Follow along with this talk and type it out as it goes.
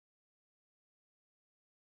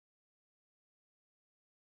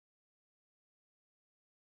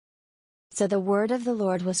So the word of the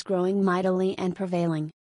Lord was growing mightily and prevailing.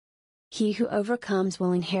 He who overcomes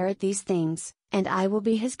will inherit these things, and I will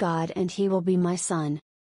be his God and he will be my son.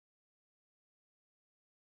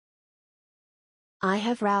 I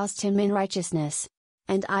have roused him in righteousness,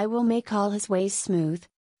 and I will make all his ways smooth.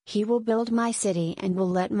 He will build my city and will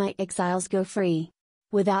let my exiles go free,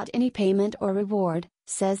 without any payment or reward,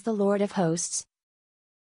 says the Lord of hosts.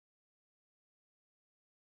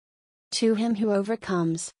 To him who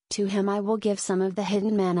overcomes, to him I will give some of the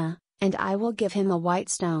hidden manna, and I will give him a white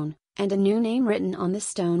stone, and a new name written on the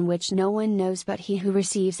stone which no one knows but he who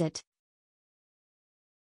receives it.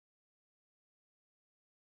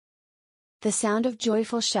 The sound of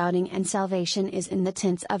joyful shouting and salvation is in the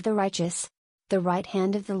tents of the righteous. The right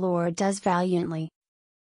hand of the Lord does valiantly.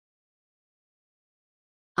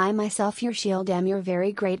 I myself your shield am your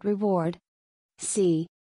very great reward. See,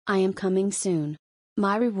 I am coming soon.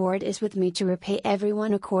 My reward is with me to repay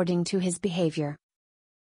everyone according to his behavior.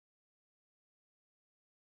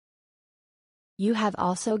 You have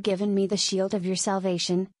also given me the shield of your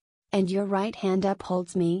salvation, and your right hand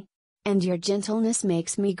upholds me, and your gentleness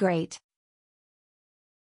makes me great.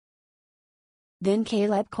 Then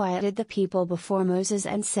Caleb quieted the people before Moses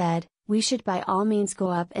and said, We should by all means go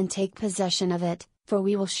up and take possession of it, for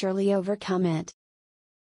we will surely overcome it.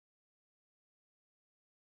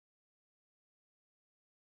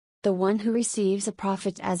 The one who receives a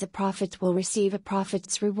prophet as a prophet will receive a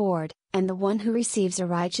prophet's reward, and the one who receives a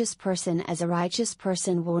righteous person as a righteous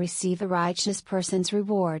person will receive a righteous person's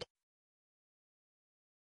reward.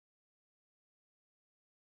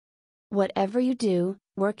 Whatever you do,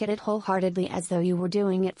 work at it wholeheartedly as though you were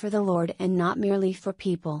doing it for the Lord and not merely for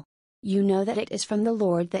people. You know that it is from the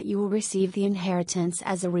Lord that you will receive the inheritance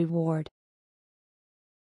as a reward.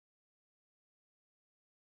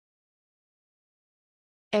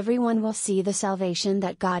 Everyone will see the salvation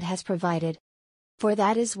that God has provided. For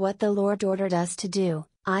that is what the Lord ordered us to do.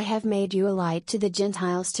 I have made you a light to the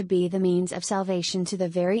Gentiles to be the means of salvation to the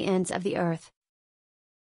very ends of the earth.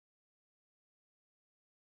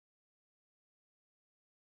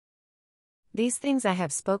 These things I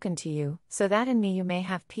have spoken to you, so that in me you may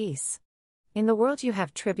have peace. In the world you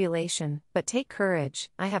have tribulation, but take courage,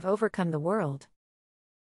 I have overcome the world.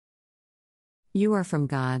 You are from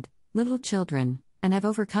God, little children, and have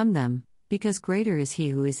overcome them, because greater is he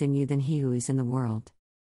who is in you than he who is in the world.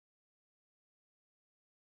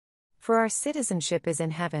 For our citizenship is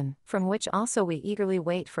in heaven, from which also we eagerly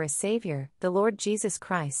wait for a Saviour, the Lord Jesus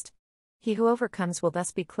Christ. He who overcomes will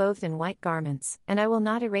thus be clothed in white garments, and I will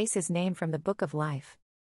not erase his name from the book of life.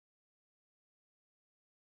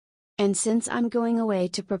 And since I'm going away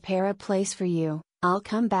to prepare a place for you, I'll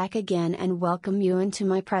come back again and welcome you into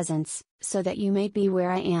my presence, so that you may be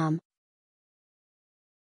where I am.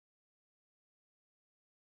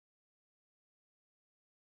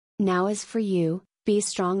 Now as for you, be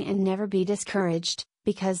strong and never be discouraged,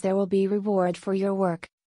 because there will be reward for your work.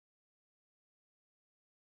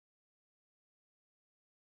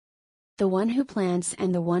 The one who plants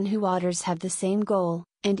and the one who waters have the same goal,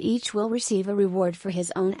 and each will receive a reward for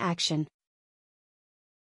his own action.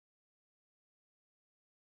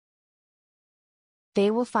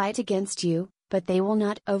 They will fight against you, but they will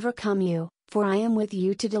not overcome you, for I am with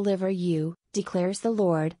you to deliver you, declares the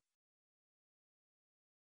Lord.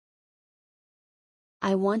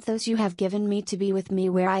 I want those you have given me to be with me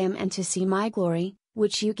where I am and to see my glory,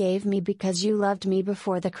 which you gave me because you loved me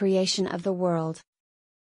before the creation of the world.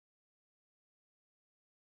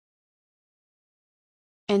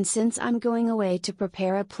 And since I'm going away to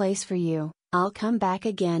prepare a place for you, I'll come back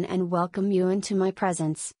again and welcome you into my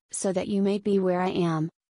presence, so that you may be where I am.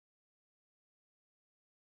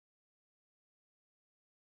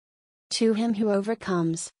 To him who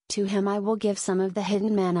overcomes, to him I will give some of the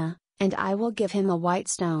hidden manna, and I will give him a white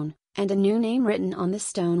stone, and a new name written on the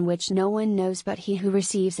stone which no one knows but he who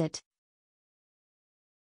receives it.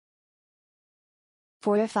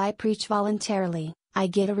 For if I preach voluntarily, I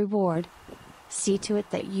get a reward. See to it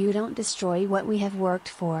that you don't destroy what we have worked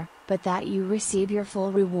for, but that you receive your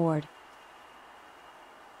full reward.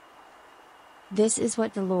 This is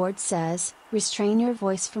what the Lord says, restrain your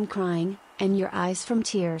voice from crying, and your eyes from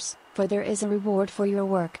tears, for there is a reward for your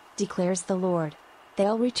work, declares the Lord.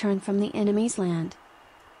 They'll return from the enemy's land.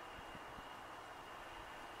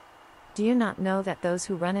 Do you not know that those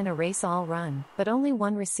who run in a race all run, but only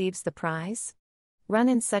one receives the prize? Run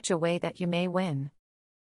in such a way that you may win.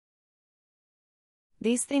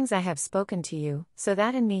 These things I have spoken to you, so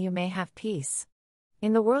that in me you may have peace.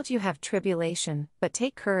 In the world you have tribulation, but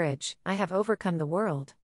take courage, I have overcome the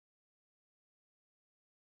world.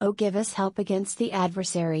 O give us help against the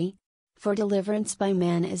adversary, for deliverance by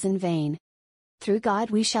man is in vain. Through God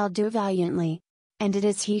we shall do valiantly. And it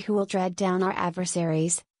is He who will tread down our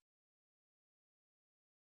adversaries."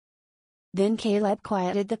 Then Caleb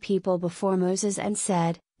quieted the people before Moses and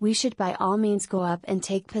said, "We should by all means go up and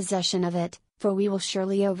take possession of it, for we will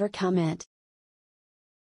surely overcome it."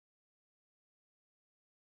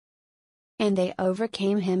 And they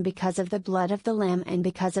overcame him because of the blood of the Lamb and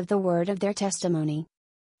because of the word of their testimony.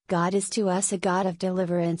 God is to us a God of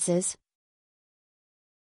deliverances.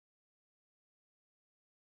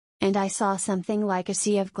 And I saw something like a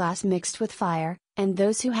sea of glass mixed with fire, and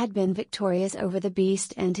those who had been victorious over the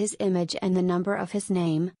beast and his image and the number of his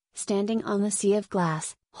name, standing on the sea of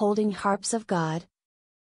glass, holding harps of God.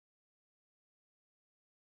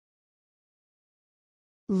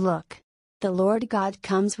 Look! The Lord God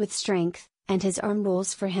comes with strength, and his arm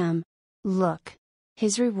rules for him. Look!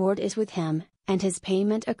 His reward is with him, and his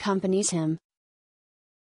payment accompanies him.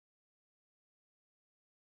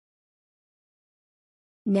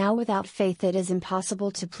 Now without faith it is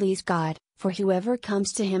impossible to please God, for whoever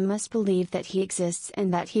comes to him must believe that he exists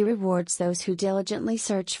and that he rewards those who diligently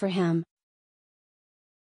search for him.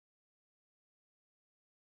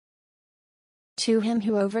 To him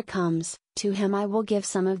who overcomes, to him I will give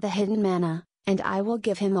some of the hidden manna, and I will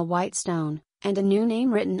give him a white stone, and a new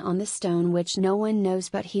name written on the stone which no one knows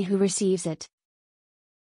but he who receives it.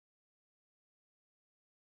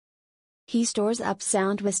 He stores up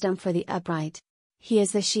sound wisdom for the upright. He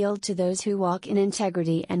is the shield to those who walk in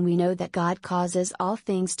integrity, and we know that God causes all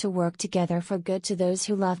things to work together for good to those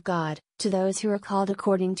who love God, to those who are called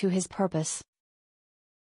according to his purpose.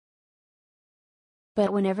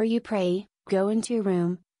 But whenever you pray, go into your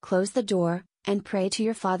room, close the door, and pray to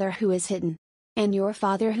your Father who is hidden. And your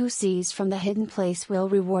Father who sees from the hidden place will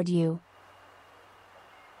reward you.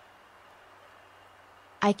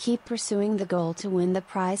 I keep pursuing the goal to win the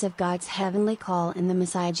prize of God's heavenly call in the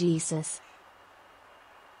Messiah Jesus.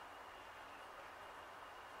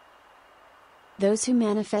 Those who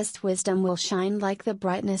manifest wisdom will shine like the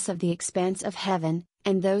brightness of the expanse of heaven,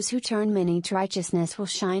 and those who turn many to righteousness will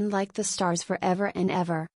shine like the stars forever and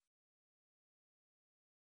ever.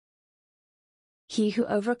 He who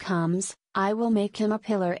overcomes, I will make him a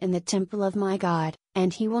pillar in the temple of my God,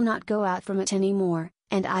 and he will not go out from it any more,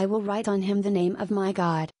 and I will write on him the name of my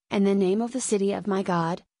God, and the name of the city of my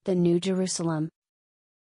God, the New Jerusalem.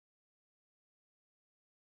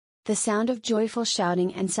 The sound of joyful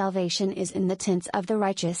shouting and salvation is in the tents of the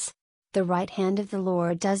righteous. The right hand of the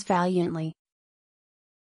Lord does valiantly.